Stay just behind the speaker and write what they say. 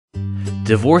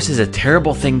Divorce is a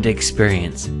terrible thing to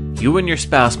experience. You and your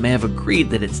spouse may have agreed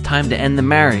that it's time to end the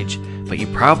marriage, but you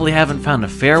probably haven't found a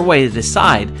fair way to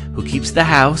decide who keeps the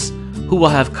house, who will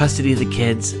have custody of the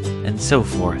kids, and so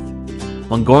forth.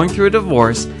 When going through a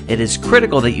divorce, it is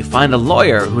critical that you find a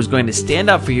lawyer who is going to stand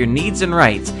up for your needs and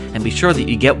rights and be sure that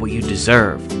you get what you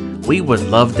deserve. We would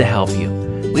love to help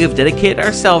you. We have dedicated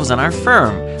ourselves and our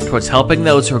firm towards helping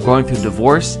those who are going through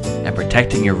divorce and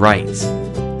protecting your rights.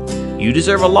 You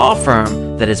deserve a law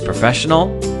firm that is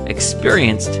professional,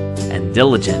 experienced, and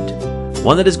diligent.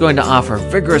 One that is going to offer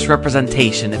vigorous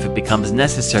representation if it becomes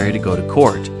necessary to go to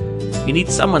court. You need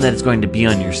someone that is going to be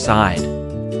on your side.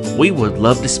 We would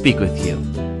love to speak with you.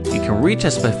 You can reach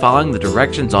us by following the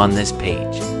directions on this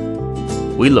page.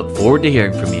 We look forward to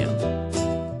hearing from you.